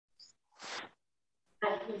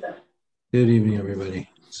Good evening, everybody.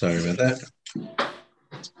 Sorry about that.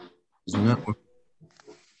 It's not working.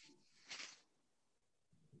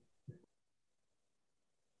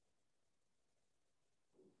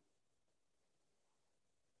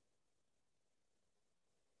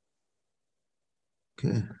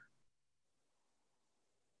 Okay.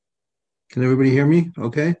 Can everybody hear me?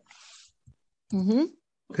 Okay. Mm-hmm.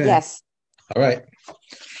 Okay. Yes. All right.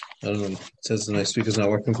 I don't know. It says my speaker's not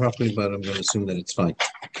working properly, but I'm going to assume that it's fine.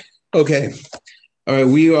 Okay. All right.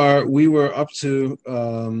 We were up to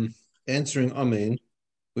answering Amen,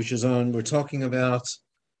 which is on. We're talking about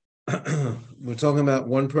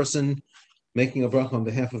one person making a bracha on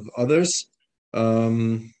behalf of others.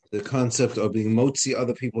 The concept of being motzi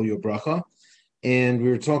other people your bracha. And we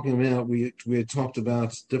were talking about we had talked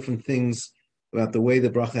about different things about the way the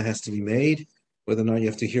bracha has to be made, whether or not you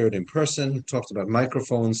have to hear it in person. Talked about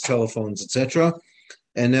microphones, telephones, etc.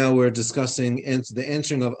 And now we're discussing the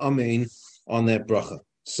answering of Amen on that bracha.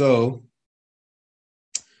 So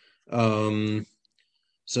the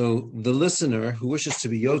listener who wishes to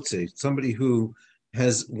be yotze, somebody who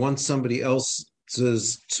wants somebody else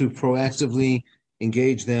to proactively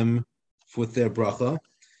engage them with their bracha,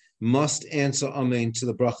 must answer Amen to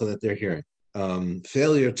the bracha that they're hearing.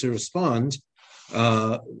 Failure to respond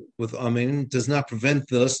with Amen does not prevent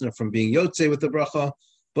the listener from being Yotze with the bracha,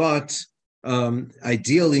 but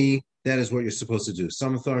ideally, that is what you're supposed to do.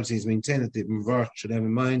 Some authorities maintain that the Mavar should have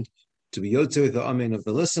in mind to be Yotze with the Amen of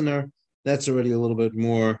the listener. That's already a little bit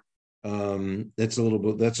more. That's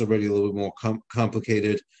already a little bit more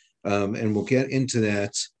complicated, and we'll get into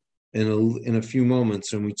that in a few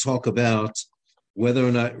moments when we talk about whether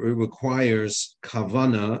or not it requires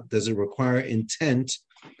kavana. Does it require intent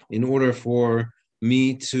in order for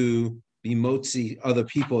me to be motzi other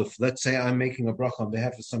people? If, let's say, I'm making a bracha on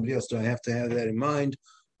behalf of somebody else, do I have to have that in mind,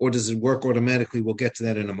 or does it work automatically? We'll get to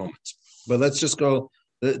that in a moment. But let's just go.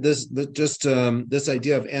 This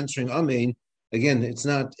idea of answering Amen, again, it's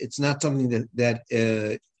not something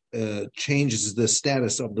that changes the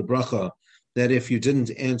status of the bracha. That if you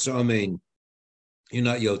didn't answer Amen, you're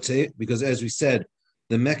not Yotze, because as we said,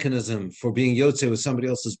 the mechanism for being Yotze with somebody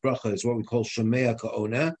else's bracha is what we call Shomea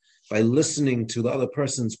Ka'ona. By listening to the other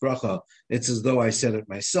person's bracha, it's as though I said it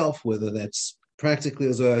myself, whether that's practically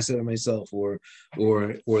as though I said it myself, or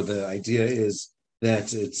the idea is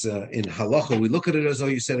that it's in halacha, we look at it as though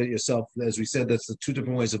you said it yourself. As we said, that's the two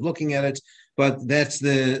different ways of looking at it, but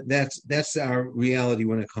that's our reality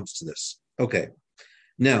when it comes to this. Okay.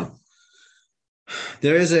 Now,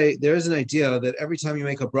 there is an idea that every time you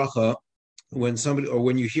make a bracha, when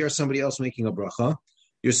you hear somebody else making a bracha,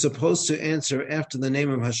 you're supposed to answer after the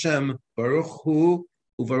name of Hashem, Baruch Hu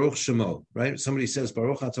uVaruch Shemo, right? Somebody says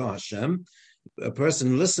Baruch Atah Hashem. A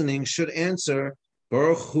person listening should answer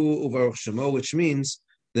Baruch Hu uVaruch Shemo, which means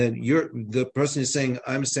that the person is saying,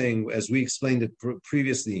 I'm saying, as we explained it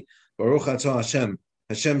previously, Baruch Atah Hashem.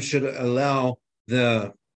 Hashem should allow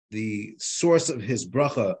the source of his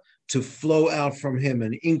bracha to flow out from him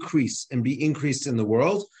and increase and be increased in the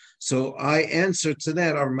world. So I answer to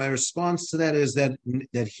that, or my response to that is that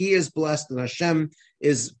he is blessed and Hashem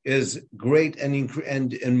is great and increased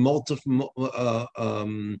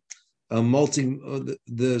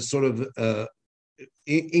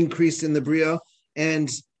in the Bria, and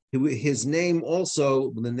his name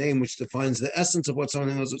also, the name which defines the essence of what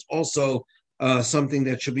something is also something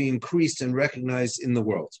that should be increased and recognized in the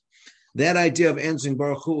world. That idea of answering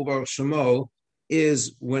Baruch Hu Baruch Shemo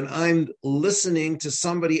is when I'm listening to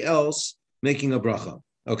somebody else making a bracha.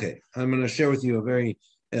 Okay, I'm going to share with you a very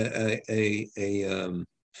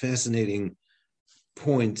fascinating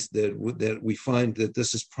point that we find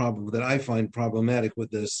that I find problematic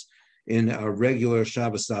with this in our regular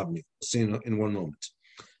Shabbos davening. We'll see in one moment.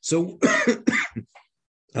 So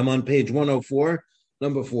I'm on page 104.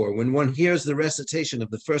 Number 4, when one hears the recitation of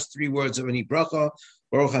the first 3 words of any bracha,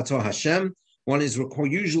 Baruch Atah Hashem, one is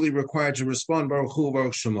usually required to respond Baruch Hu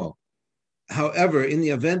Baruch Shemo. However, in the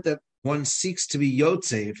event that one seeks to be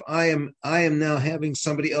Yotze, if I am now having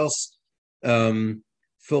somebody else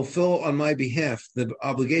fulfill on my behalf the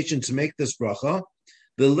obligation to make this bracha,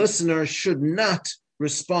 the listener should not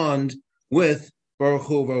respond with Baruch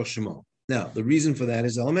Hu Baruch Shemo. Now, the reason for that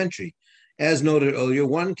is elementary. As noted earlier,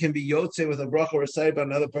 one can be Yotze with a bracha recited by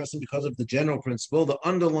another person because of the general principle. The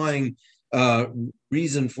underlying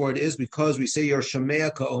reason for it is because we say you're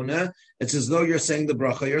Shomea Ka'ona, it's as though you're saying the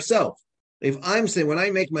bracha yourself. If I'm saying, when I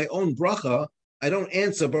make my own bracha, I don't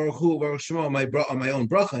answer Baruch Hu Baruch Shemo on my own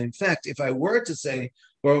bracha. In fact, if I were to say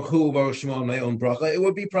Baruch Hu, Baruch Shema on my own bracha, it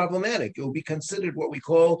would be problematic. It would be considered what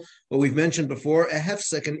we've mentioned before, a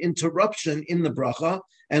hefsek, an interruption in the bracha,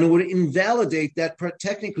 and it would invalidate that,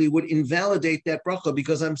 technically would invalidate that bracha,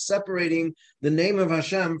 because I'm separating the name of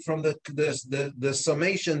Hashem from the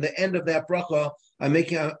summation, the end of that bracha.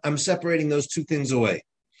 I'm separating those two things away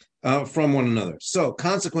from one another. So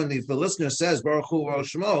consequently, if the listener says Baruch Hu, Baruch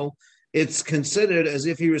Shema, it's considered as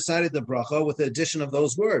if he recited the bracha with the addition of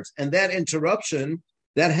those words. And that interruption,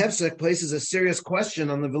 that hefsek, places a serious question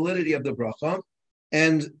on the validity of the bracha.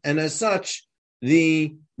 And as such,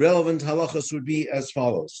 the relevant halachas would be as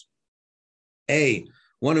follows. A,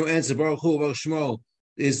 one who answers Baruch Hu, Baruch Shema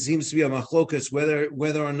seems to be a machlokas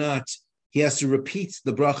whether or not he has to repeat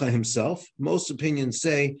the bracha himself. Most opinions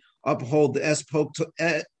say uphold the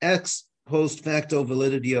ex post facto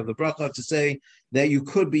validity of the bracha, to say that you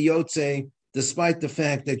could be yotze despite the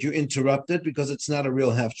fact that you interrupted, because it's not a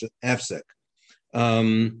real hefsek.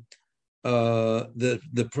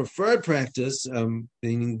 The preferred practice,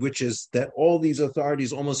 meaning which is that all these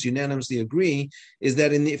authorities almost unanimously agree, is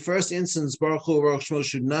that in the first instance, Baruch Hu, Baruch Shema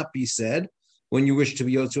should not be said when you wish to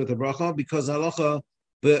be yotze with the bracha, because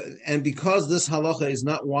because this halacha is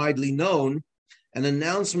not widely known. An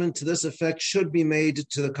announcement to this effect should be made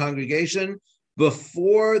to the congregation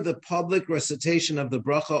before the public recitation of the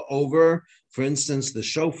bracha over, for instance, the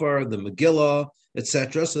shofar, the Megillah,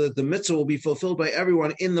 etc., so that the mitzvah will be fulfilled by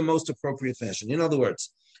everyone in the most appropriate fashion. In other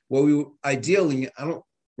words, I don't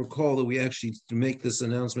recall that we actually make this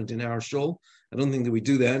announcement in our shul. I don't think that we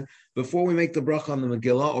do that. Before we make the bracha on the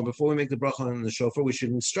Megillah, or before we make the bracha on the shofar, we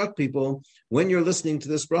should instruct people, when you're listening to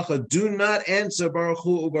this bracha, do not answer Baruch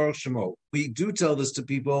Hu or Baruch Shema. We do tell this to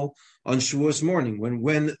people on Shavuos morning,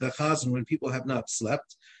 when the chazan, when people have not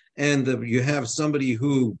slept, and you have somebody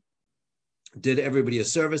who did everybody a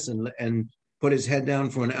service and put his head down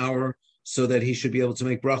for an hour so that he should be able to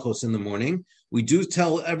make brachos in the morning. We do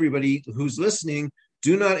tell everybody who's listening,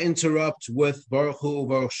 do not interrupt with Baruch Hu or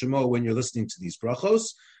Baruch Shema when you're listening to these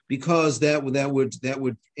brachos, because that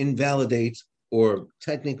would invalidate, or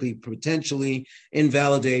technically potentially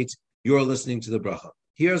invalidate, your listening to the bracha.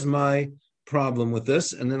 Here's my problem with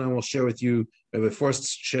this, and then I will share with you. Rabbi Forst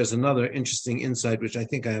shares another interesting insight, which I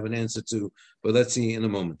think I have an answer to, but let's see in a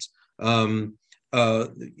moment.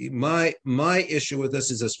 My issue with this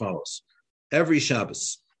is as follows. Every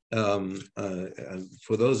Shabbos,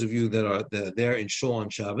 for those of you that are there in shul on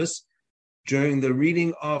Shabbos, during the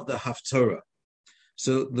reading of the Haftarah.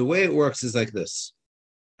 So the way it works is like this: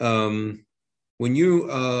 when you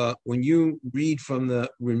read from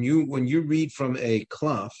a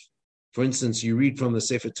klaf, for instance, you read from the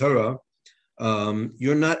Sefer Torah,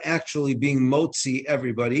 you're not actually being motzi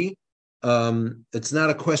everybody. It's not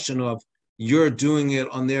a question of you're doing it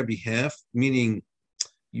on their behalf, meaning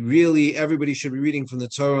really everybody should be reading from the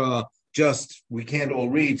Torah, just we can't all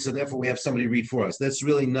read, so therefore we have somebody read for us. That's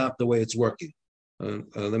really not the way it's working.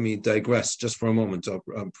 Let me digress just for a moment. I'll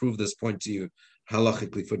prove this point to you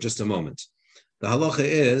halachically for just a moment. The halacha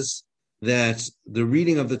is that the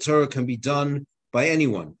reading of the Torah can be done by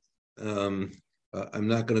anyone. I'm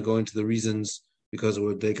not going to go into the reasons, because it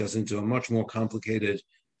would take us into a much more complicated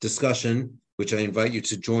discussion, which I invite you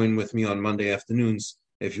to join with me on Monday afternoons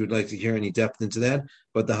if you would like to hear any depth into that.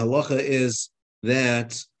 But the halacha is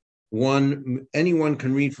that anyone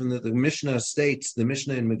can read from the Mishnah states, the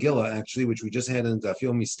Mishnah in Megillah actually, which we just had in Daf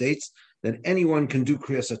Yomi, states that anyone can do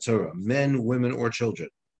Kriyas HaTorah, men, women, or children.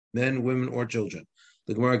 Men, women, or children.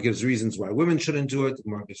 The Gemara gives reasons why women shouldn't do it. The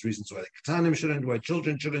Gemara gives reasons why the Ketanim shouldn't do it,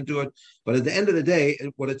 children shouldn't do it. But at the end of the day,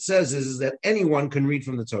 what it says is that anyone can read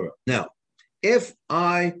from the Torah. Now, if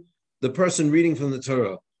the person reading from the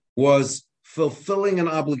Torah, was fulfilling an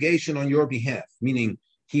obligation on your behalf, meaning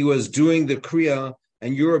he was doing the Kriya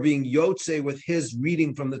and you're being yotze with his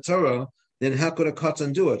reading from the Torah, then how could a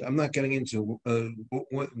katan do it? I'm not getting into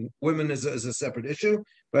women as a separate issue,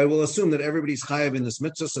 but I will assume that everybody's chayav in this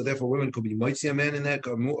mitzvah, so therefore women could be moitzi a man in that,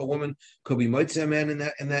 a woman could be moitzi a man in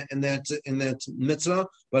that mitzvah,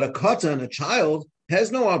 but a katan, a child,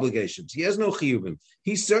 has no obligations. He has no chiyuvim.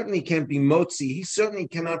 He certainly can't be motzi. He certainly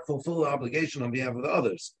cannot fulfill the obligation on behalf of the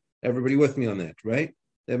others. Everybody with me on that, right?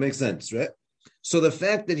 That makes sense, right? So the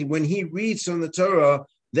fact that when he reads from the Torah,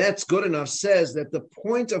 that's good enough, says that the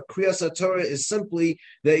point of Kriyas HaTorah is simply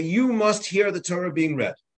that you must hear the Torah being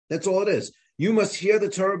read. That's all it is. You must hear the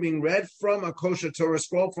Torah being read from a kosher Torah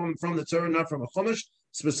scroll, from the Torah, not from a Chumash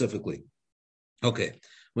specifically. Okay,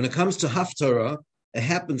 when it comes to Haftarah, it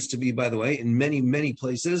happens to be, by the way, in many, many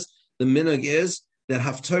places, the minhag is that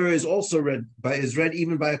Haftarah is also read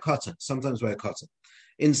even by a katan, sometimes by a katan.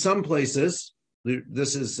 In some places,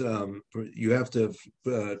 This is you have to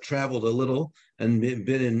have traveled a little and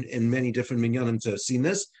been in many different minyanim to have seen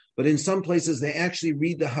this. But in some places, they actually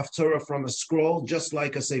read the Haftarah from a scroll, just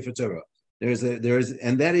like a Sefer Torah.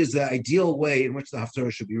 And that is the ideal way in which the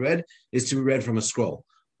Haftarah should be read, is to be read from a scroll.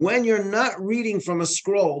 When you're not reading from a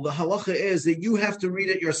scroll, the halacha is that you have to read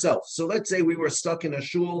it yourself. So let's say we were stuck in a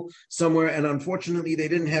shul somewhere, and unfortunately they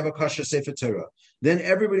didn't have a kosher Sefer Torah. Then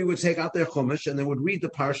everybody would take out their chumash and they would read the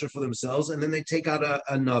parsha for themselves, and then they take out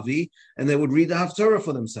a navi and they would read the Haftarah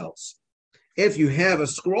for themselves. If you have a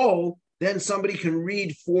scroll, then somebody can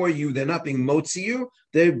read for you. They're not being motzi you.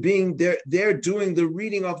 They're doing the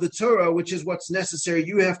reading of the Torah, which is what's necessary.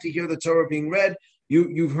 You have to hear the Torah being read.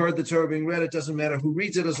 You've heard the Torah being read. It doesn't matter who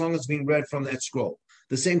reads it as long as it's being read from that scroll.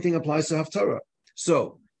 The same thing applies to Haftarah.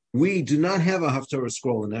 So we do not have a Haftarah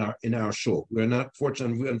scroll in our shul. We're not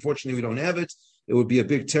fortunate. Unfortunately, we don't have it. It would be a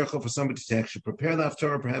big tercha for somebody to actually prepare the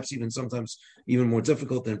Haftarah, perhaps sometimes even more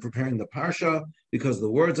difficult than preparing the Parsha, because the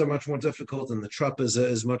words are much more difficult and the trup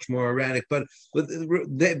is much more erratic. But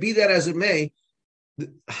be that as it may,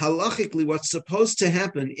 halachically, what's supposed to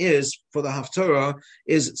happen is, for the Haftarah,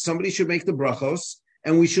 is somebody should make the brachos,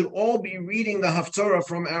 and we should all be reading the Haftarah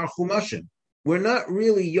from our chumashim. We're not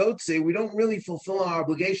really yotze. We don't really fulfill our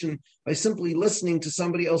obligation by simply listening to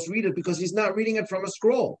somebody else read it, because he's not reading it from a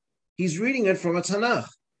scroll. He's reading it from a Tanakh.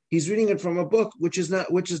 He's reading it from a book, which is not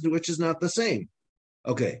the same.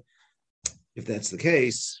 Okay, if that's the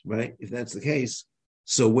case, right? If that's the case,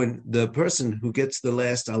 so when the person who gets the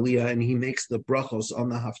last aliyah and he makes the brachos on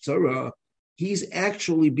the Haftarah, he's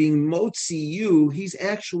actually being motzi you. He's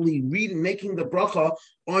actually making the bracha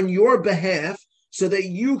on your behalf so that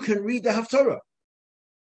you can read the Haftarah.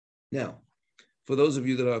 Now, for those of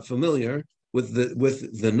you that are familiar with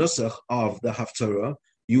the nusach of the Haftarah,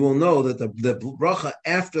 you will know that the bracha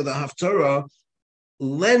after the Haftarah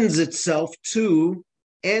lends itself to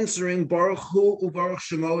answering Baruch Hu uBaruch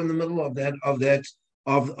Shemo in the middle of that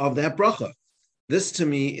bracha. This to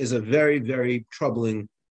me is a very, very troubling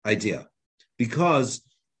idea, because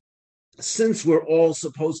since we're all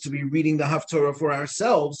supposed to be reading the Haftarah for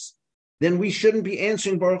ourselves, then we shouldn't be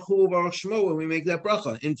answering Baruch Hu uBaruch Shemo when we make that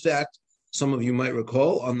bracha. In fact, some of you might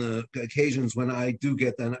recall on the occasions when I do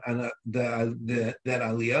get that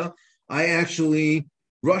aliyah, I actually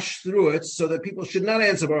rush through it so that people should not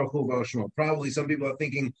answer Baruch Hu Baruch Shemo. Probably some people are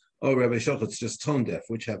thinking, "Oh, Rabbi Shochet's just tone deaf,"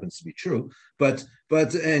 which happens to be true. But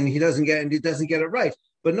he doesn't get it right.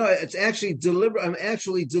 But no, it's actually deliberate. I'm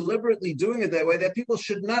actually deliberately doing it that way, that people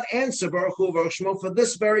should not answer Baruch Hu Baruch Shemo for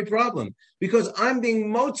this very problem, because I'm being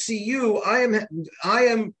motzi you. I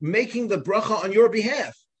am making the bracha on your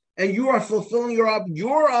behalf. And you are fulfilling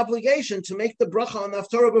your obligation to make the bracha on the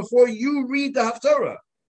Haftarah before you read the Haftarah.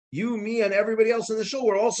 You, me, and everybody else in the shul,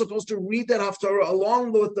 we're all supposed to read that Haftarah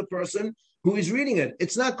along with the person who is reading it.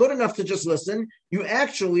 It's not good enough to just listen. You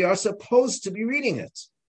actually are supposed to be reading it.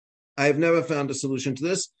 I have never found a solution to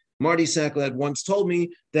this. Marty Sackler once told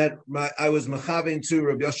me that I was mechaven to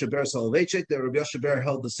Rabbi Yoshe Ber Soloveitchik, that Rabbi Yoshe Ber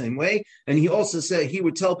held the same way, and he also said he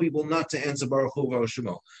would tell people not to answer Baruch Hu Baruch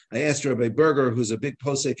Shemo. I asked Rabbi Berger, who's a big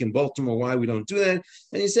posek in Baltimore, why we don't do that,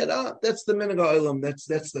 and he said, that's the minhag ha'olam,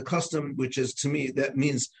 that's the custom, which is, to me, that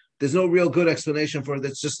means there's no real good explanation for it.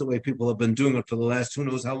 That's just the way people have been doing it for the last who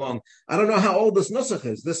knows how long. I don't know how old this nusach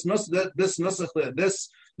is.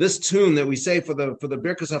 This tune that we say for the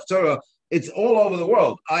Birkas Haftarah, it's all over the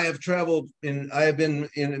world. I have been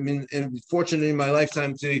fortunate in my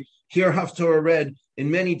lifetime to hear Haftarah read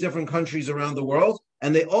in many different countries around the world,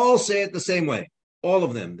 and they all say it the same way. All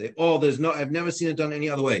of them. I've never seen it done any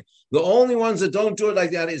other way. The only ones that don't do it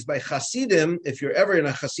like that is by Hasidim. If you're ever in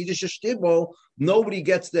a Hasidish shtibel, nobody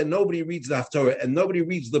gets there, nobody reads the Haftarah, and nobody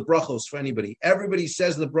reads the brachos for anybody. Everybody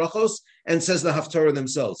says the brachos and says the Haftarah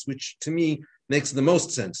themselves, which to me makes the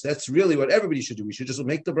most sense. That's really what everybody should do. We should just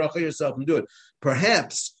make the bracha yourself and do it.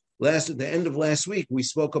 Perhaps at the end of last week, we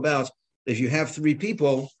spoke about if you have 3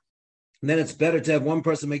 people, then it's better to have one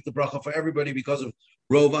person make the bracha for everybody because of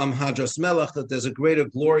Rov Am Hadras Melech, that there's a greater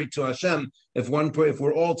glory to Hashem if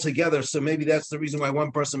we're all together. So maybe that's the reason why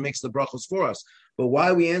one person makes the brachos for us. But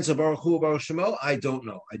why we answer Baruch Hu Baruch Shemo, I don't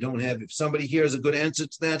know. I don't have. If somebody here has a good answer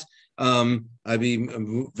to that, I'm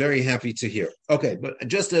very happy to hear. Okay, but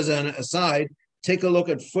just as an aside, take a look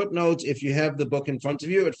at footnotes if you have the book in front of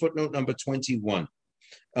you at footnote number 21.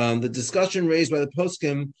 The discussion raised by the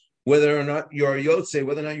poskim, whether or not you're a yotze,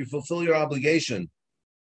 whether or not you fulfill your obligation.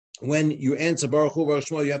 When you answer Baruch Hu Baruch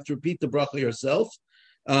Shemo, you have to repeat the bracha yourself.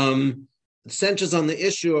 Centers on the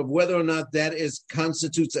issue of whether or not that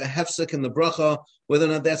constitutes a hefsek in the bracha, whether or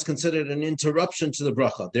not that's considered an interruption to the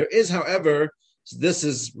bracha. There is, however, this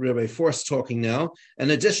is Rabbi Force talking now,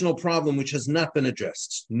 an additional problem which has not been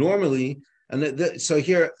addressed. Normally, so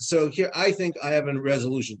here, I think I have a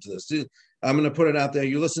resolution to this. I'm going to put it out there.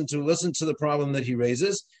 You listen to the problem that he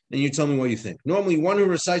raises, and you tell me what you think. Normally, one who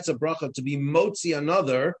recites a bracha to be motzi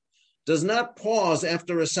another does not pause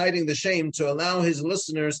after reciting the shame to allow his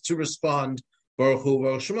listeners to respond, Baruch Hu,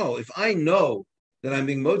 Baruch Shemo. If I know that I'm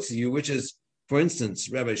being motzi you, which is, for instance,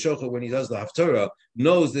 Rabbi Shocha, when he does the Haftarah,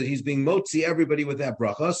 knows that he's being motzi everybody with that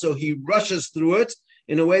bracha, so he rushes through it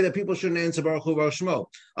in a way that people shouldn't answer Baruch Hu, Baruch Shemo.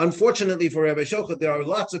 Unfortunately for Rabbi Shocha, there are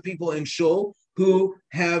lots of people in Shul who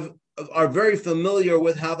are very familiar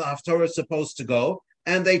with how the Haftarah is supposed to go,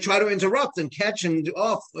 and they try to interrupt and catch him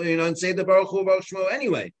off, and say the Baruch Hu, Baruch Shemo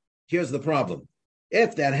anyway. Here's the problem.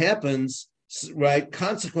 If that happens, right,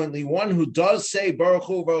 consequently, one who does say Baruch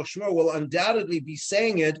Hu, Baruch Shemo will undoubtedly be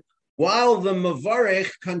saying it while the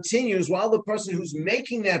Mavarech continues, while the person who's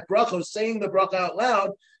making that bracha, saying the bracha out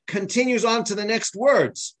loud, continues on to the next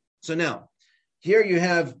words. So now, here you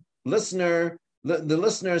have the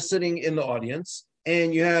listener sitting in the audience,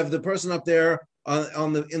 and you have the person up there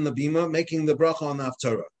in the bima making the bracha on the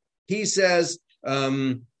Haftarah. He says,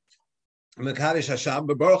 Mekadesh Hashem,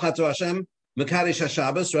 Baruch Ato Hashem, Mekadesh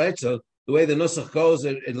Hashabbos, right? So the way the nusach goes,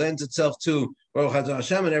 it lends itself to Baruch Ato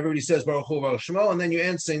Hashem, and everybody says Baruch Hu, Baruch Shemo, and then you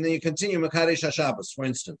answer, and then you continue Mekadesh Hashabbos, for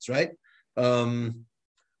instance, right?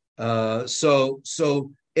 So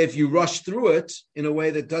if you rush through it in a way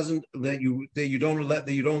that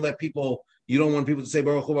you don't want people to say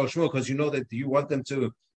Baruch Hu, Baruch Shemo because you know that you want them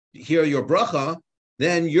to hear your bracha,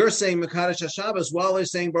 then you're saying Mekadesh Hashabbos while they're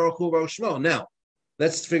saying Baruch Hu, Baruch Shemo. Now,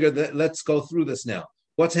 let's go through this now.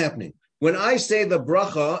 What's happening? When I say the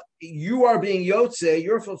bracha, you are being yotze,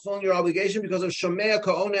 you're fulfilling your obligation because of Shomea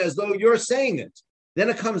Ka'ona, as though you're saying it. Then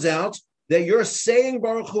it comes out that you're saying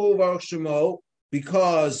Baruch Hu, Baruch Shemo,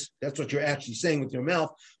 because that's what you're actually saying with your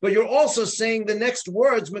mouth, but you're also saying the next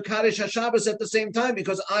words, Mekadesh Hashabbos, at the same time,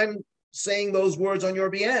 because I'm saying those words on your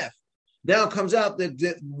behalf. Now it comes out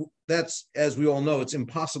that's, as we all know, it's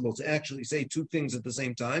impossible to actually say two things at the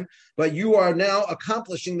same time, but you are now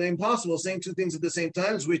accomplishing the impossible, saying two things at the same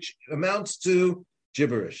time, which amounts to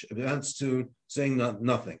gibberish. It amounts to saying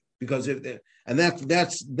nothing, because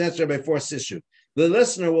that's Rabbi Force's issue. The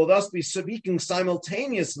listener will thus be speaking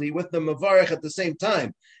simultaneously with the Mavarech at the same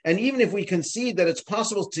time. And even if we concede that it's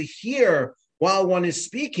possible to hear while one is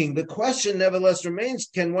speaking, the question nevertheless remains,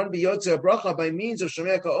 can one be Yotze Bracha by means of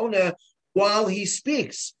Shomea Ka'ona while he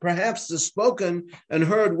speaks? Perhaps the spoken and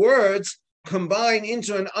heard words combine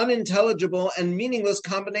into an unintelligible and meaningless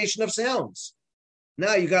combination of sounds.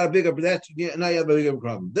 Now you have a bigger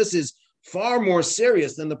problem. This is far more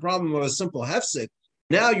serious than the problem of a simple hefsek.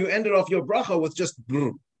 Now you ended off your bracha with just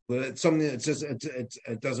something that just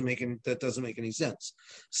it doesn't make any sense.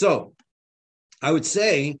 So I would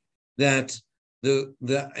say that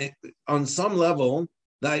on some level,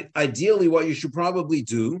 that ideally what you should probably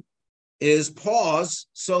do is pause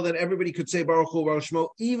so that everybody could say Baruch Hu, Baruch Shemo,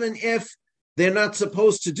 even if they're not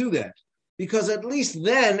supposed to do that. Because at least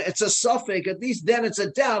then it's a suffix, at least then it's a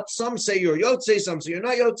doubt. Some say you're Yotze, some say you're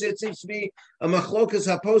not Yotze. It seems to be a machlokas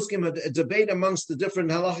haposkim, a debate amongst the different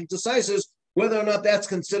halachic decisors, whether or not that's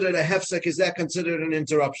considered a hefsek, is that considered an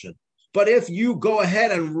interruption? But if you go ahead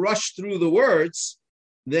and rush through the words,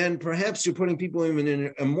 then perhaps you're putting people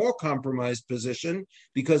in a more compromised position,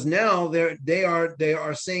 because now they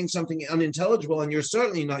are saying something unintelligible, and you're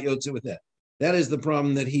certainly not Yotze with that. That is the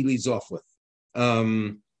problem that he leads off with.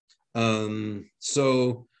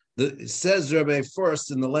 It says Rabbi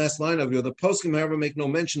first in the last line of the poskim, however, make no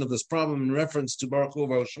mention of this problem in reference to Baruch Hu,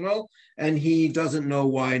 Baruch Shemo, and he doesn't know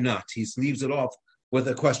why not. He leaves it off with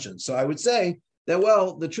a question. So I would say that,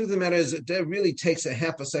 well, the truth of the matter is it really takes a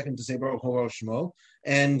half a second to say Baruch Hu, Baruch Shemo,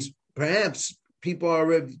 and perhaps people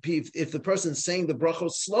are, if the person's saying the bracha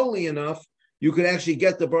slowly enough, you could actually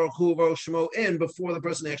get the Baruch Hu, Baruch Shemo in before the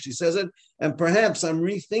person actually says it. And perhaps I'm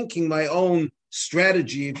rethinking my own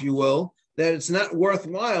strategy, if you will, that it's not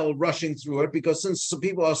worthwhile rushing through it, because since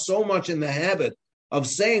people are so much in the habit of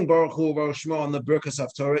saying Baruch Hu, Baruch Shemo on the Birkas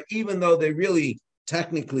Haftarah, even though they really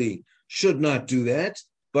technically should not do that,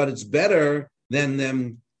 but it's better than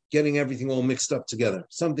them getting everything all mixed up together.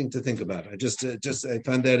 Something to think about. I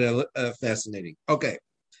found that fascinating. Okay.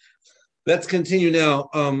 Let's continue now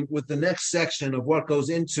with the next section of what goes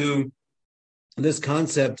into this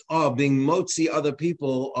concept of being motzi other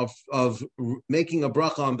people, of making a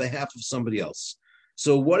bracha on behalf of somebody else.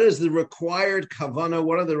 So what is the required kavanah?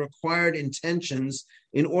 What are the required intentions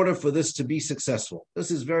in order for this to be successful?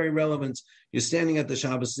 This is very relevant. You're standing at the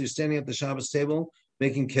Shabbos table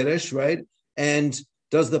making kiddush, right? And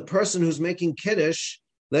does the person who's making kiddush,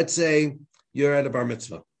 let's say, you're at a bar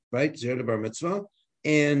mitzvah, right? So you're at a bar mitzvah,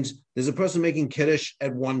 and there's a person making kiddush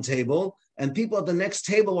at one table, and people at the next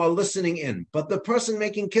table are listening in. But the person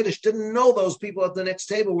making kiddush didn't know those people at the next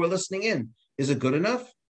table were listening in. Is it good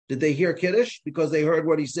enough? Did they hear kiddush because they heard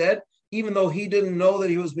what he said, even though he didn't know that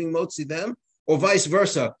he was being motzi them? Or vice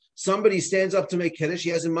versa. Somebody stands up to make kiddush.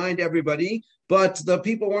 He has in mind everybody, but the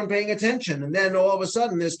people weren't paying attention. And then all of a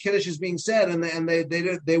sudden, this kiddush is being said, and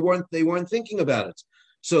they weren't thinking about it.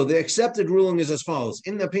 So the accepted ruling is as follows.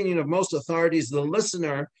 In the opinion of most authorities, the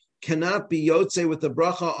listener cannot be yotze with the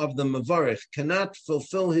bracha of the mavarich, cannot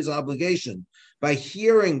fulfill his obligation by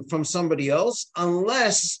hearing from somebody else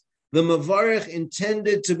unless the mavarich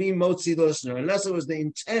intended to be motzi the listener, unless it was the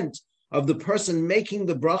intent of the person making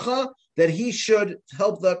the bracha that he should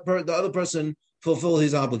help the other person fulfill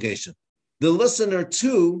his obligation. The listener,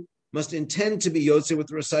 too, must intend to be yotze with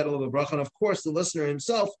the recital of the bracha, and of course, the listener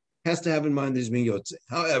himself has to have in mind that he's being yotze.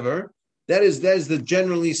 However, that is the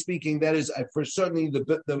generally speaking, that is for certainly in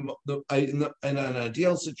an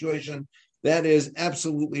ideal situation, that is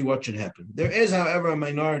absolutely what should happen. There is, however, a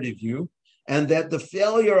minority view, and that the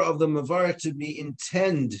failure of the mavarich to be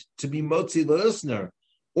intend to be motzi the listener,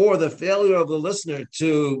 or the failure of the listener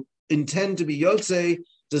to intend to be yotze,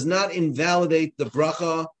 does not invalidate the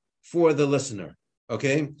bracha for the listener.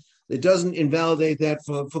 Okay, it doesn't invalidate that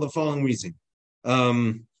for the following reason.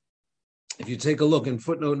 If you take a look in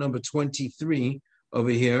footnote number 23 over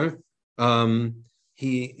here,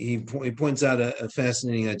 he points out a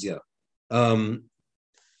fascinating idea. Rabbi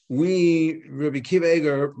Kiva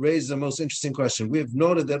Eger raised the most interesting question. We have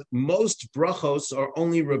noted that most brachos are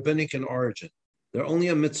only rabbinic in origin. They're only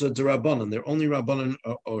a mitzvah d'Rabbanan. They're only Rabbanan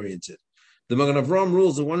oriented. The Magen Avraham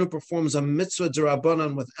rules the one who performs a mitzvah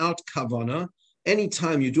d'Rabbanan without kavana,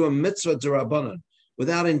 anytime you do a mitzvah d'Rabbanan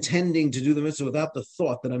without intending to do the mitzvah, without the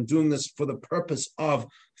thought that I'm doing this for the purpose of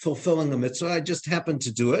fulfilling a mitzvah, I just happen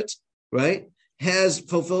to do it, right, has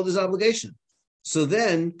fulfilled his obligation. So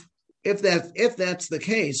then, if that's the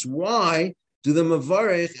case, why do the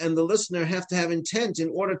mavarich and the listener have to have intent in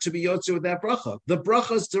order to be yotze with that bracha? The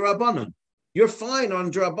bracha is d'Rabbanan. You're fine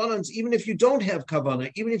on d'Rabbanans, even if you don't have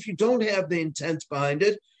kavanah, even if you don't have the intent behind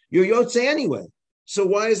it, you're yotze anyway. So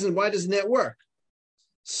why doesn't that work?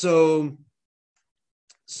 So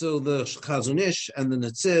the Chazon Ish and the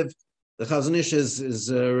Netziv, the Chazon Ish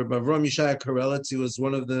is Rabbi Avraham Yishaya Karelitz. He was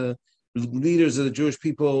one of the leaders of the Jewish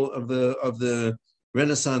people of the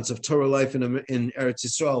Renaissance of Torah life in Eretz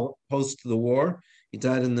Yisrael post the war. He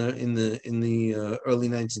died in the early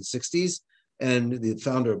 1960s. And the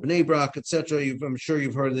founder of Bnei Brak, etc. I'm sure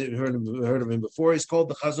you've heard of him before. He's called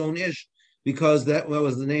the Chazon Ish because that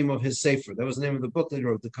was the name of his sefer. That was the name of the book that he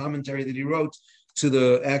wrote. The commentary that he wrote to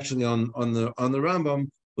the Rambam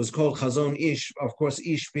was called Chazon Ish. Of course,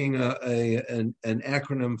 Ish being an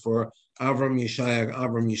acronym for Avram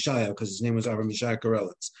Yeshaya, because his name was Avram Yeshaya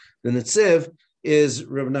Karelitz. The Netziv is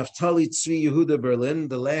Reb Naftali Tzvi Yehuda Berlin,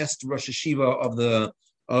 the last Rosh Hashiva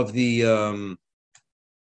of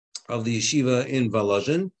the yeshiva in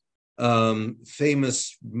Volozhin,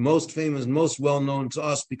 most well known to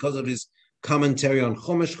us because of his commentary on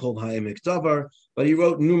Chumash called Ha'emek Davar, but he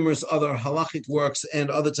wrote numerous other halachic works and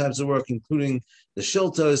other types of work, including the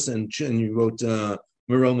Shiltos, and he wrote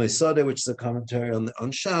Meromei Sadeh, which is a commentary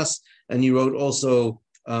on Shas, and he wrote also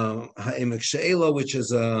Ha'emek She'ela, which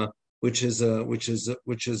is a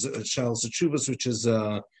Shalos Tshuvos, which is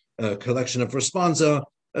a collection of responsa.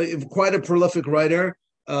 Quite a prolific writer.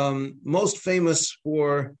 Most famous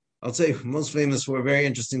for a very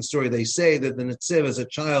interesting story. They say that the Netziv as a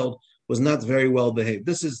child was not very well behaved.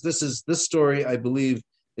 This story, I believe,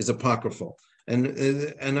 is apocryphal. And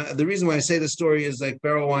the reason why I say this story is like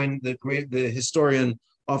Berelwein, the historian,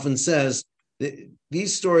 often says that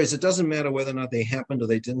these stories, it doesn't matter whether or not they happened or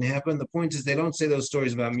they didn't happen. The point is they don't say those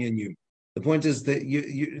stories about me and you. The point is that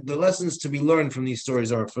the lessons to be learned from these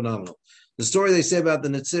stories are phenomenal. The story they say about the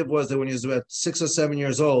Netziv was that when he was about 6 or 7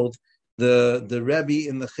 years old, the Rebbe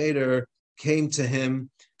in the Cheder came to him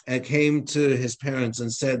and came to his parents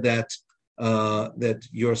and said that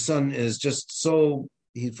your son is just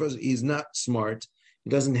he's not smart. He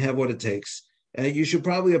doesn't have what it takes. You should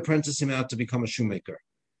probably apprentice him out to become a shoemaker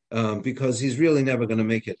because he's really never going to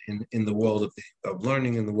make it in the world of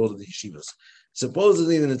learning, in the world of the yeshivas.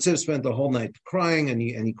 Supposedly, the Netziv spent the whole night crying, and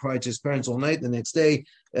he cried to his parents all night. The next day,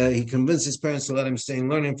 he convinced his parents to let him stay in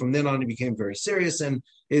learning. From then on, he became very serious, and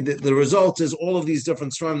the result is all of these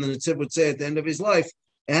different svarim. The Netziv would say at the end of his life,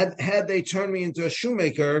 had they turned me into a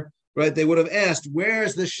shoemaker, right, they would have asked,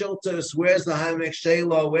 where's the Shiltos, where's the Ha'emek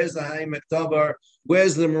She'ela, where's the Ha'emek Davar,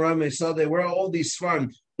 where's the Meromei Sadeh, where are all these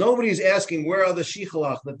svarim? Nobody's asking where are the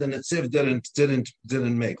shichalach that the netziv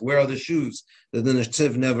didn't make. Where are the shoes that the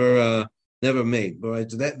netziv never made? Right,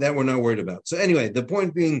 that we're not worried about. So anyway, the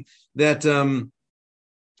point being that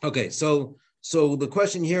okay. So the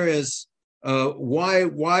question here is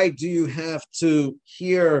why do you have to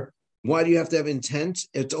hear? Why do you have to have intent?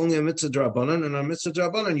 It's only a mitzvah drabanan, and on mitzvah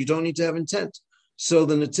drabanan you don't need to have intent. So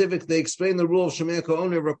the Netivik, they explain the rule of Shomea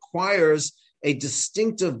Ka'ona requires a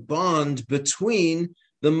distinctive bond between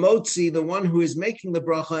the Motzi, the one who is making the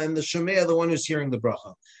bracha, and the Shomea, the one who's hearing the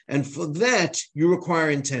bracha. And for that, you require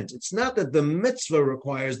intent. It's not that the mitzvah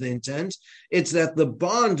requires the intent, it's that the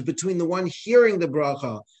bond between the one hearing the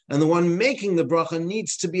bracha and the one making the bracha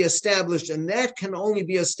needs to be established, and that can only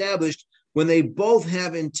be established when they both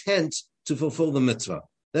have intent to fulfill the mitzvah.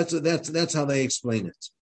 That's how they explain it.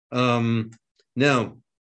 Now,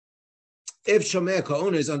 if Shomea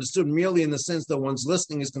Ka'ona is understood merely in the sense that one's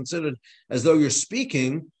listening is considered as though you're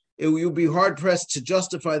speaking, you'll be hard-pressed to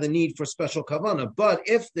justify the need for special kavanah. But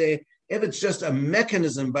if it's just a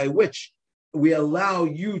mechanism by which we allow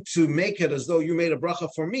you to make it as though you made a bracha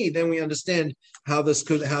for me, then we understand how this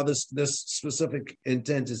specific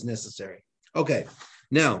intent is necessary. Okay,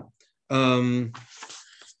 now,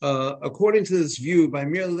 according to this view, by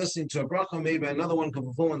merely listening to a bracha made by another one can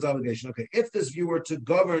fulfill one's obligation. Okay, if this view were to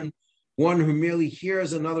govern one who merely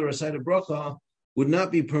hears another recite a bracha, would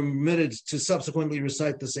not be permitted to subsequently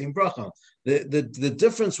recite the same bracha. The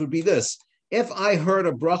difference would be this: if I heard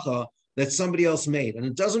a bracha that somebody else made, and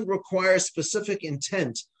it doesn't require specific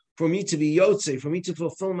intent for me to be yotze, for me to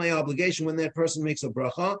fulfill my obligation when that person makes a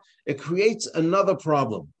bracha, it creates another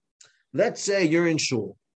problem. Let's say you're in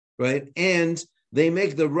shul, right? And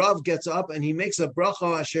the Rav gets up and he makes a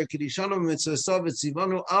bracha asher kidishanu mitzvah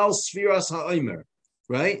v'tzivanu al sfiras ha'omer,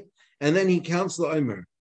 right? And then he counts the omer.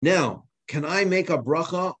 Now, can I make a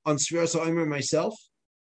bracha on sfiras ha'omer myself?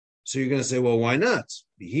 So you're going to say, well, why not?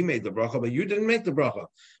 He made the bracha, but you didn't make the bracha.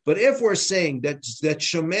 But if we're saying that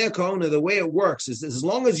Shomea Ka'ona, the way it works is as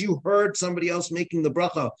long as you heard somebody else making the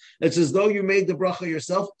bracha, it's as though you made the bracha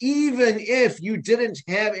yourself, even if you didn't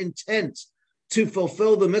have intent to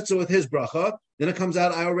fulfill the mitzvah with his bracha, then it comes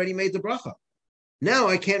out, I already made the bracha. Now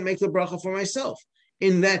I can't make the bracha for myself.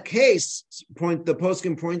 In that case, the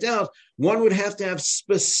poskim point out, one would have to have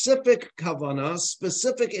specific kavanah,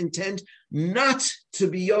 specific intent, not to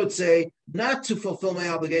be yotze, not to fulfill my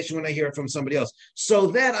obligation when I hear it from somebody else, so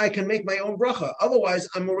that I can make my own bracha. Otherwise,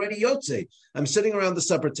 I'm already yotze. I'm sitting around the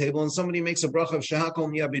supper table and somebody makes a bracha of shehakol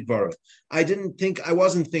miyabid bara. I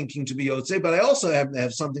wasn't thinking to be yotze, but I also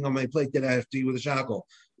have something on my plate that I have to eat with a shehakol.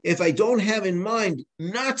 If I don't have in mind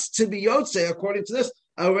not to be yotze, according to this,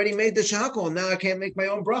 I already made the shehakol, and now I can't make my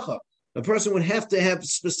own bracha. A person would have to have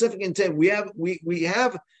specific intent. We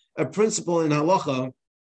have a principle in halacha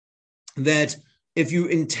that if you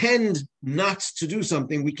intend not to do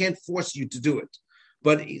something, we can't force you to do it.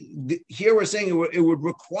 But here we're saying it would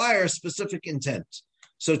require specific intent.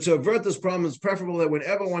 So to avert this problem, it's preferable that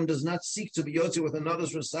whenever one does not seek to be yotze with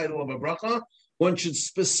another's recital of a bracha, one should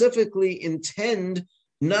specifically intend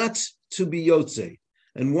not to be yotze.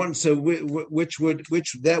 And one, so which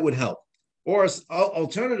that would help. Or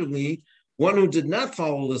alternatively, one who did not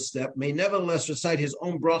follow this step may nevertheless recite his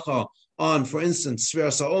own bracha on, for instance,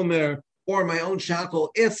 Sfiras HaOmer or my own shehakol,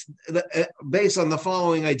 if based on the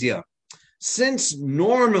following idea. Since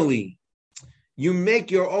normally you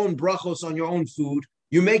make your own brachos on your own food,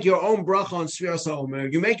 you make your own bracha on Sfiras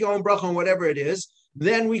HaOmer, you make your own bracha on whatever it is,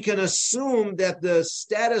 then we can assume that the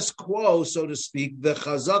status quo, so to speak, the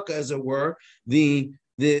chazaka, as it were, the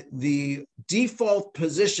default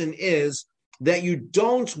position is that you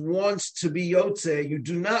don't want to be yotze, you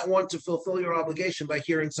do not want to fulfill your obligation by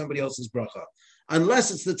hearing somebody else's bracha,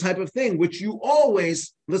 unless it's the type of thing which you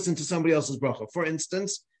always listen to somebody else's bracha. For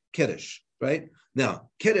instance, Kiddush, right? Now,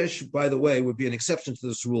 Kiddush, by the way, would be an exception to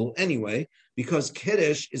this rule anyway, because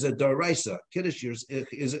Kiddush is a daraisa. Kiddush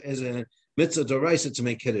is a mitzvah daraisa to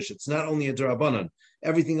make Kiddush. It's not only a darabanan.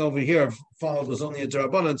 Everything over here followed was only a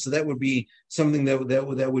darabanan, so that would be something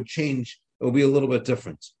that would change. It would be a little bit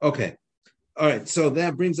different. Okay. All right. So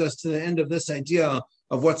that brings us to the end of this idea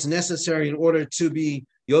of what's necessary in order to be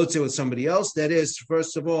yotze with somebody else. That is,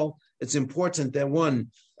 first of all, it's important that one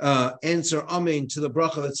answer amen to the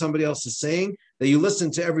bracha that somebody else is saying, that you listen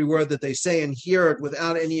to every word that they say and hear it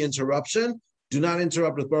without any interruption. Do not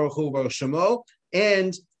interrupt with Baruch Hu, Baruch Shemo.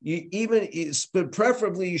 And but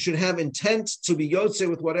preferably you should have intent to be yotze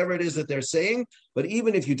with whatever it is that they're saying. But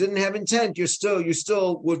even if you didn't have intent, you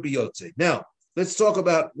still would be yotze. Now, let's talk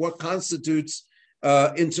about what constitutes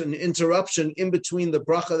an interruption in between the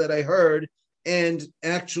bracha that I heard and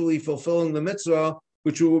actually fulfilling the mitzvah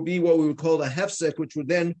which will be what we would call a hefsek, which would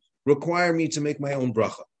then require me to make my own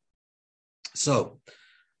bracha. So,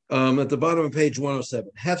 at the bottom of page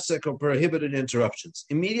 107, hefsek or prohibited interruptions.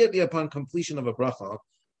 Immediately upon completion of a bracha,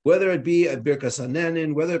 whether it be a birkas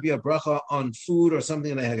hanenin, whether it be a bracha on food or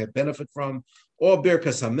something that I get benefit from, or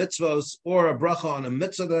birkas hamitzvos, or a bracha on a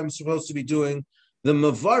mitzvah that I'm supposed to be doing, the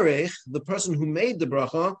mavarech, the person who made the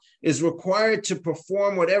bracha, is required to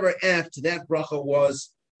perform whatever act that bracha was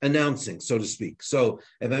announcing, so to speak. So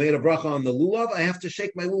if I made a bracha on the lulav, I have to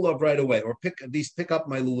shake my lulav right away, or pick up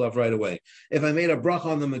my lulav right away. If I made a bracha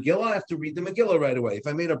on the Megillah, I have to read the Megillah right away. If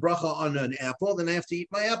I made a bracha on an apple, then I have to eat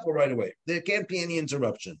my apple right away. There can't be any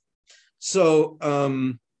interruption. So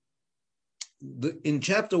in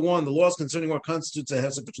chapter 1, the laws concerning what constitutes a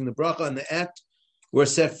hefsek between the bracha and the act were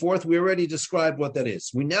set forth. We already described what that is.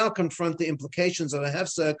 We now confront the implications of a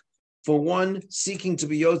hefsek for one seeking to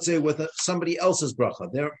be yotzei with somebody else's bracha.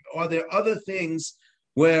 Are there other things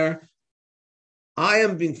where I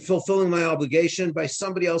am fulfilling my obligation by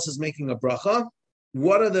somebody else is making a bracha?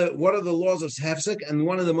 What are the laws of hefsek? And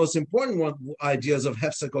one of the most important ideas of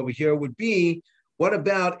hefsek over here would be, what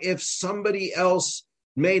about if somebody else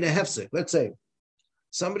made a hefsek? Let's say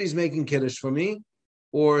somebody's making kiddush for me,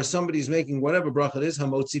 or somebody's making whatever bracha it is,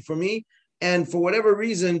 hamotzi for me, and for whatever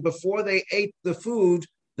reason, before they ate the food,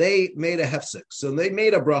 they made a hefsek. So they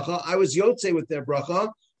made a bracha. I was yotzei with their bracha,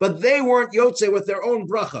 but they weren't yotzei with their own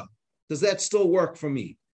bracha. Does that still work for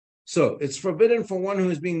me? So it's forbidden for one who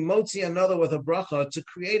is being motzi another with a bracha to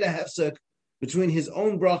create a hefsek between his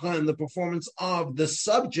own bracha and the performance of the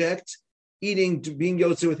subject being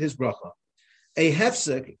yotzei with his bracha. A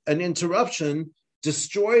hefsek, an interruption,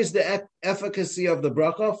 destroys the efficacy of the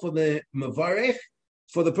bracha for the mevarech,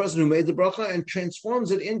 for the person who made the bracha, and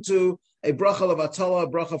transforms it into a bracha of atala, a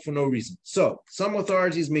bracha for no reason. So some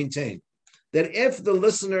authorities maintain that if the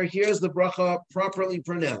listener hears the bracha properly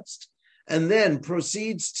pronounced and then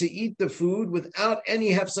proceeds to eat the food without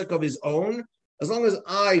any hefsek of his own, as long as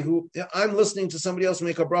I'm listening to somebody else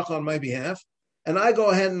make a bracha on my behalf, and I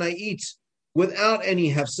go ahead and I eat without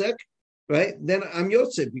any hefsek, right? Then I'm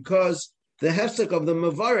yotzei, because the hefsek of the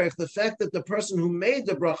mevarech, the fact that the person who made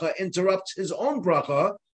the bracha interrupts his own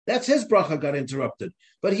bracha, that's his bracha got interrupted.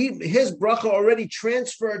 But his bracha already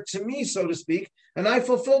transferred to me, so to speak, and I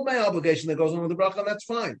fulfilled my obligation that goes on with the bracha, and that's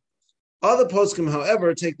fine. Other poskim,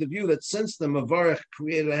 however, take the view that since the mevarech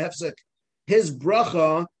created a hefsek, his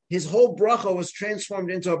whole bracha was transformed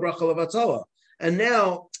into a bracha of atala. And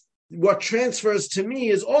now what transfers to me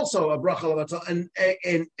is also a bracha of atala,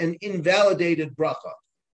 an invalidated bracha.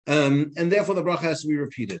 And therefore the bracha has to be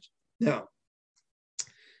repeated. Now,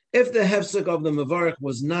 if the hefsek of the mevarech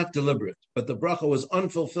was not deliberate, but the bracha was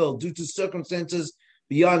unfulfilled due to circumstances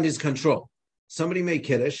beyond his control, somebody made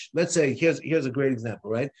kiddush. Let's say, here's a great example,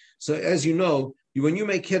 right? So as you know, when you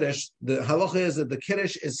make kiddush, the halacha is that the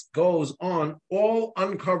kiddush goes on all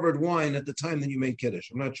uncovered wine at the time that you made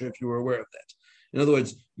kiddush. I'm not sure if you were aware of that. In other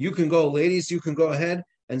words, ladies, you can go ahead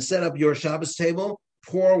and set up your Shabbos table,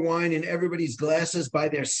 pour wine in everybody's glasses by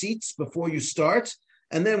their seats before you start,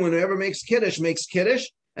 and then whenever makes kiddush,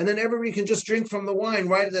 and then everybody can just drink from the wine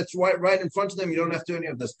right in front of them. You don't have to do any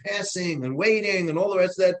of this passing and waiting and all the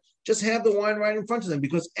rest of that. Just have the wine right in front of them,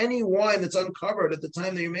 because any wine that's uncovered at the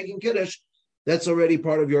time that you're making kiddush, that's already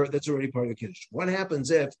part of your kiddush. What happens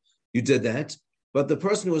if you did that, but the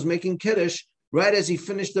person who was making kiddush, right as he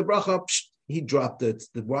finished the bracha, he dropped it.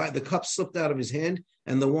 The cup slipped out of his hand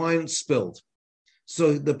and the wine spilled.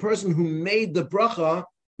 So the person who made the bracha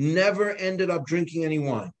never ended up drinking any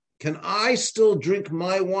wine. Can I still drink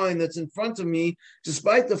my wine that's in front of me,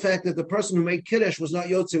 despite the fact that the person who made kiddush was not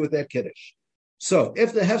yotzei with that kiddush? So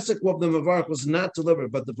if the hefsek of the mevarech was not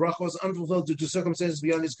delivered, but the bracha was unfulfilled due to circumstances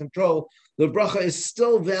beyond his control, the bracha is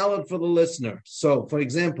still valid for the listener. So, for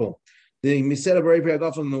example, the misera b'rei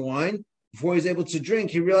agaf from the wine, before he's able to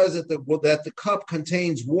drink, he realized that the cup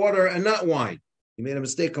contains water and not wine. He made a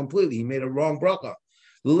mistake completely. He made a wrong bracha.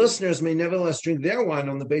 The listeners may nevertheless drink their wine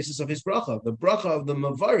on the basis of his bracha. The bracha of the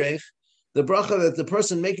mevarech, the bracha that the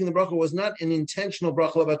person making the bracha was not an intentional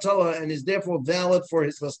bracha of atala and is therefore valid for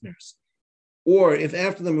his listeners. Or if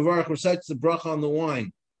after the mevarech recites the bracha on the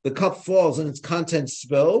wine, the cup falls and its contents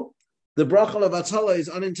spill, the bracha of atala is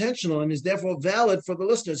unintentional and is therefore valid for the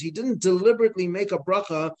listeners. He didn't deliberately make a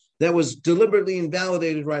bracha that was deliberately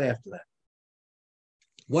invalidated right after that.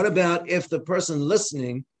 What about if the person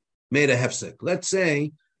listening made a hefsek? Let's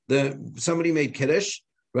say somebody made kiddush,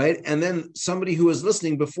 right? And then somebody who was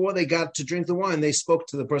listening, before they got to drink the wine, they spoke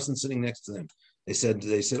to the person sitting next to them. They said,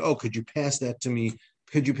 "Oh, could you pass that to me?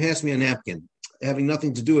 Could you pass me a napkin?" Having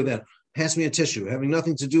nothing to do with that. Pass me a tissue. Having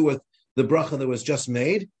nothing to do with the bracha that was just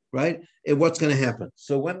made. right? And what's going to happen?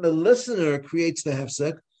 So when the listener creates the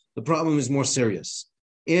hefsek, the problem is more serious.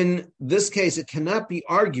 In this case, it cannot be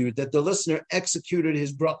argued that the listener executed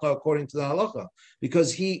his bracha according to the halacha,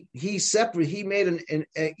 because he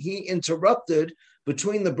interrupted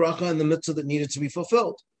between the bracha and the mitzvah that needed to be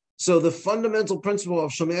fulfilled. So the fundamental principle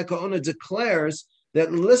of Shomea Ka'ona declares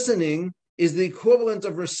that listening is the equivalent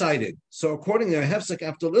of reciting. So accordingly, a hefsek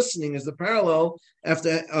after listening is the parallel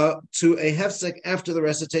to a hefsek after the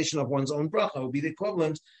recitation of one's own bracha. It would be the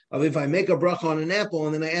equivalent of if I make a bracha on an apple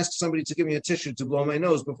and then I ask somebody to give me a tissue to blow my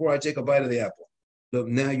nose before I take a bite of the apple. So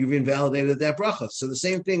now you've invalidated that bracha. So the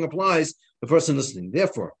same thing applies to the person listening.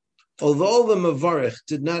 Therefore, although the mavarich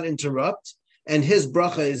did not interrupt, and his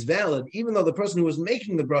bracha is valid, even though the person who was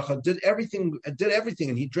making the bracha did everything,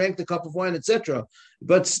 and he drank the cup of wine, etc.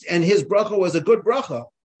 And his bracha was a good bracha.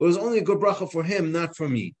 It was only a good bracha for him, not for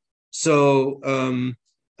me. So,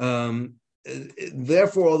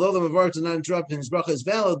 therefore, although the mavarich did not interrupt and his bracha is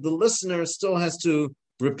valid, the listener still has to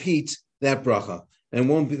repeat that bracha, and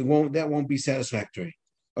that won't be satisfactory.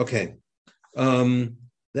 Okay, that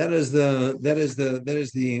is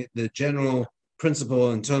the general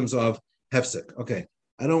principle in terms of hefsek. Okay,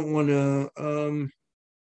 I don't want to.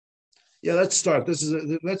 Let's start.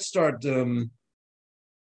 Let's start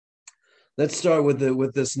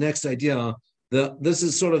with this next idea. This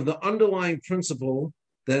is sort of the underlying principle,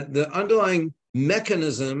 that the underlying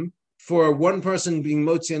mechanism for one person being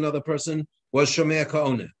motzi another person was shomea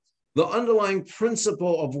ka'ona. The underlying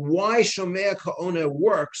principle of why shomea ka'ona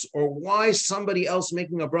works, or why somebody else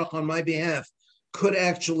making a bracha on my behalf could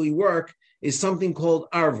actually work, is something called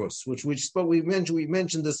arvus, which we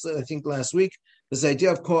mentioned this, I think, last week. This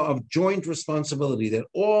idea of joint responsibility, that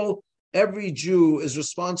every Jew is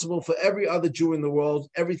responsible for every other Jew in the world,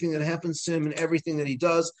 everything that happens to him and everything that he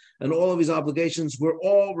does, and all of his obligations. We're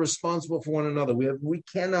all responsible for one another. We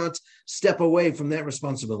cannot step away from that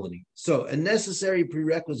responsibility. So a necessary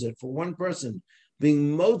prerequisite for one person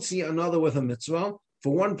being motzi another with a mitzvah,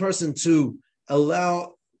 for one person to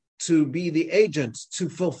allow to be the agent to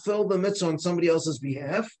fulfill the mitzvah on somebody else's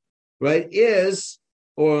behalf, right, is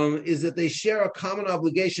that they share a common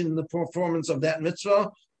obligation in the performance of that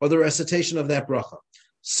mitzvah or the recitation of that bracha.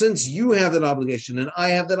 Since you have that obligation and I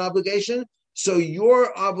have that obligation, so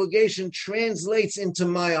your obligation translates into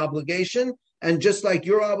my obligation, and just like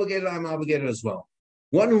you're obligated, I'm obligated as well.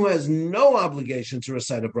 One who has no obligation to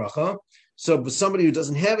recite a bracha, so somebody who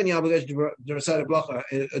doesn't have any obligation to recite a bracha,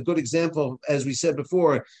 a good example, as we said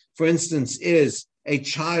before, for instance, is a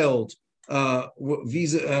child in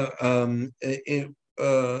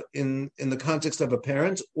the context of a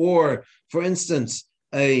parent, or, for instance,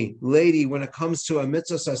 a lady when it comes to a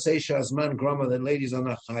mitzvah saseh shazman grama that ladies are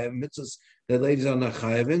not chayav, mitzvahs that ladies are not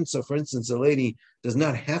chayav in. So, for instance, a lady does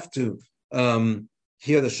not have to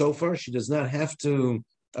hear the shofar. She does not have to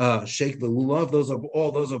shake the lulav. Those are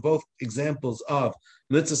both examples of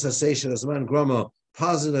mitzvah saseh shazman grama,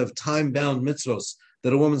 positive time-bound mitzvahs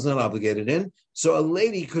that a woman's not obligated in. So a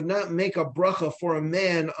lady could not make a bracha for a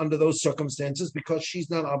man under those circumstances because she's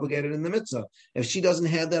not obligated in the mitzvah. If she doesn't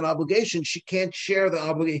have that obligation, she can't share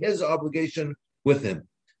his obligation with him.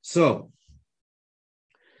 So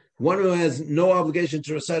one who has no obligation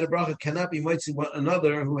to recite a bracha cannot be motzi one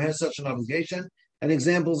another who has such an obligation, and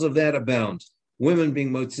examples of that abound. Women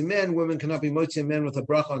being motzi men, women cannot be motzi men with a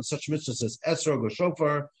bracha on such mitzvahs as esrog or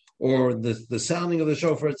shofar, or the sounding of the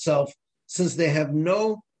shofar itself, since they have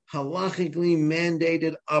no halachically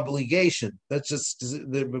mandated obligation. That's just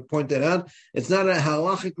to point that out. It's not a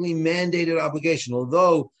halachically mandated obligation,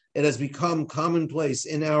 although it has become commonplace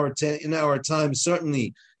in our time,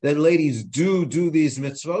 certainly, that ladies do these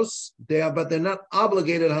mitzvos. But they're not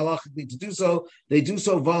obligated halachically to do so. They do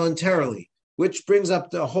so voluntarily, which brings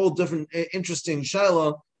up a whole different interesting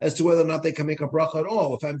shaila as to whether or not they can make a bracha at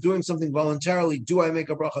all. If I'm doing something voluntarily, do I make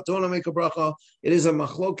a bracha? Don't I make a bracha? It is a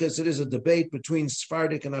machlokes. It is a debate between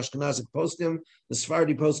Sephardic and Ashkenazic poskim. The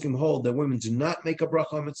Sephardi poskim hold that women do not make a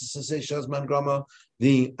bracha on mitzvah saseh shazman grama.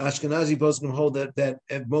 The Ashkenazi poskim hold that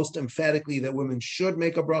most emphatically that women should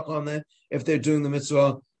make a bracha on that if they're doing the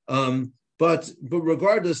mitzvah. But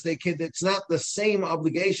regardless, it's not the same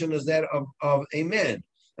obligation as that of a man.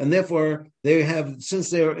 And therefore, since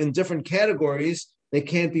they're in different categories, they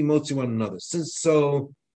can't be motzi one another.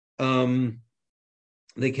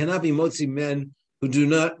 They cannot be motzi men who do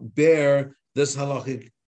not bear this halachic,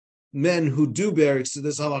 men who do bear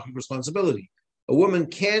this halachic responsibility. A woman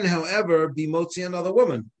can, however, be motzi another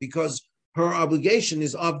woman because her obligation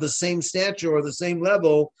is of the same stature or the same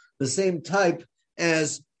level, the same type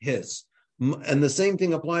as his. And the same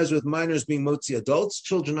thing applies with minors being motzi adults,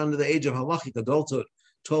 children under the age of halachic adulthood.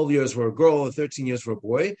 12 years for a girl or 13 years for a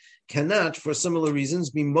boy, cannot, for similar reasons,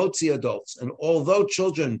 be motzi adults. And although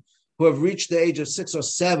children who have reached the age of 6 or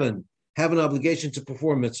 7 have an obligation to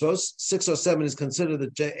perform mitzvos, 6 or 7 is considered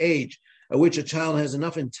the age at which a child has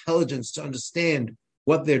enough intelligence to understand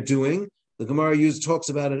what they're doing. The Gemara talks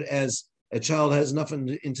about it as a child has enough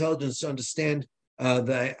intelligence to understand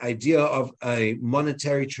the idea of a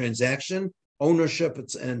monetary transaction, ownership,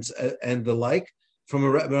 and the like, from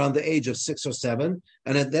around the age of 6 or 7,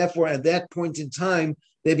 and therefore at that point in time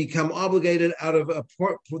they become obligated out of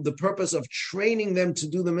the purpose of training them to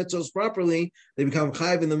do the mitzvos properly. They become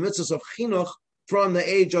chayiv in the mitzvos of chinuch from the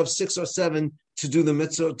age of 6 or 7 to do the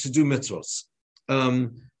mitzvah, to do mitzvos.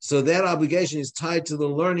 So that obligation is tied to the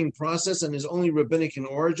learning process and is only rabbinic in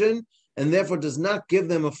origin, and therefore does not give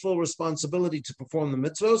them a full responsibility to perform the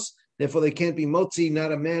mitzvos. Therefore, they can't be motzi,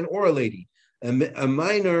 not a man or a lady. A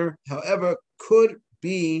minor, however, could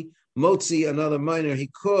be motzi another minor. He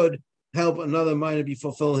could help another minor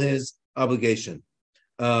fulfill his obligation.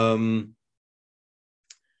 The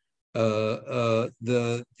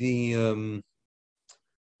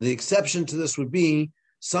exception to this would be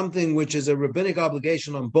something which is a rabbinic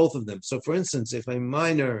obligation on both of them. So, for instance, if a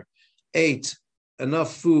minor ate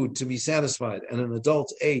enough food to be satisfied and an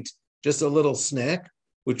adult ate just a little snack,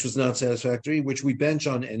 which was not satisfactory, which we bench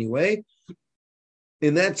on anyway,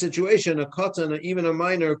 in that situation, a katan, even a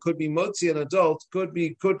minor, could be motzi an adult,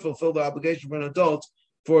 could fulfill the obligation for an adult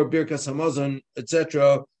for birkas hamazon,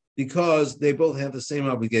 etc., because they both have the same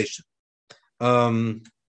obligation.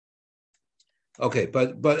 Okay,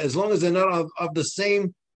 but as long as they're not of the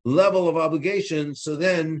same level of obligation, so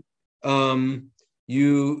then you're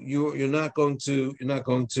not going to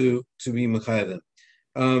be mechayev.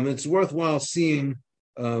 It's worthwhile seeing.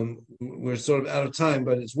 We're sort of out of time,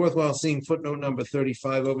 but it's worthwhile seeing footnote number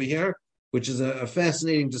 35 over here, which is a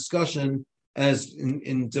fascinating discussion as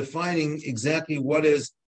in defining exactly what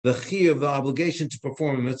is the chi of the obligation to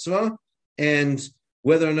perform a mitzvah, and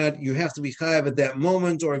whether or not you have to be chayav at that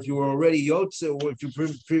moment, or if you were already yotze, or if you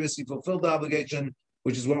previously fulfilled the obligation,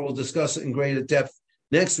 which is what we'll discuss in greater depth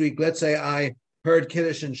next week. Let's say I heard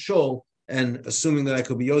Kiddush in Shul, and assuming that I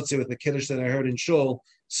could be yotze with the Kiddush that I heard in Shul,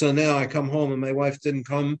 so now I come home and my wife didn't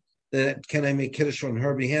come, then can I make Kiddush on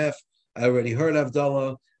her behalf? I already heard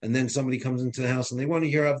Havdalah, and then somebody comes into the house and they want to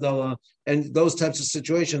hear Havdalah, and those types of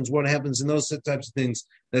situations, what happens in those types of things,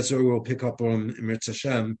 that's where we'll pick up on Mirz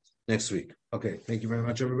Hashem next week. Okay, thank you very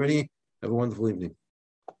much, everybody. Have a wonderful evening.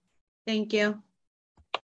 Thank you.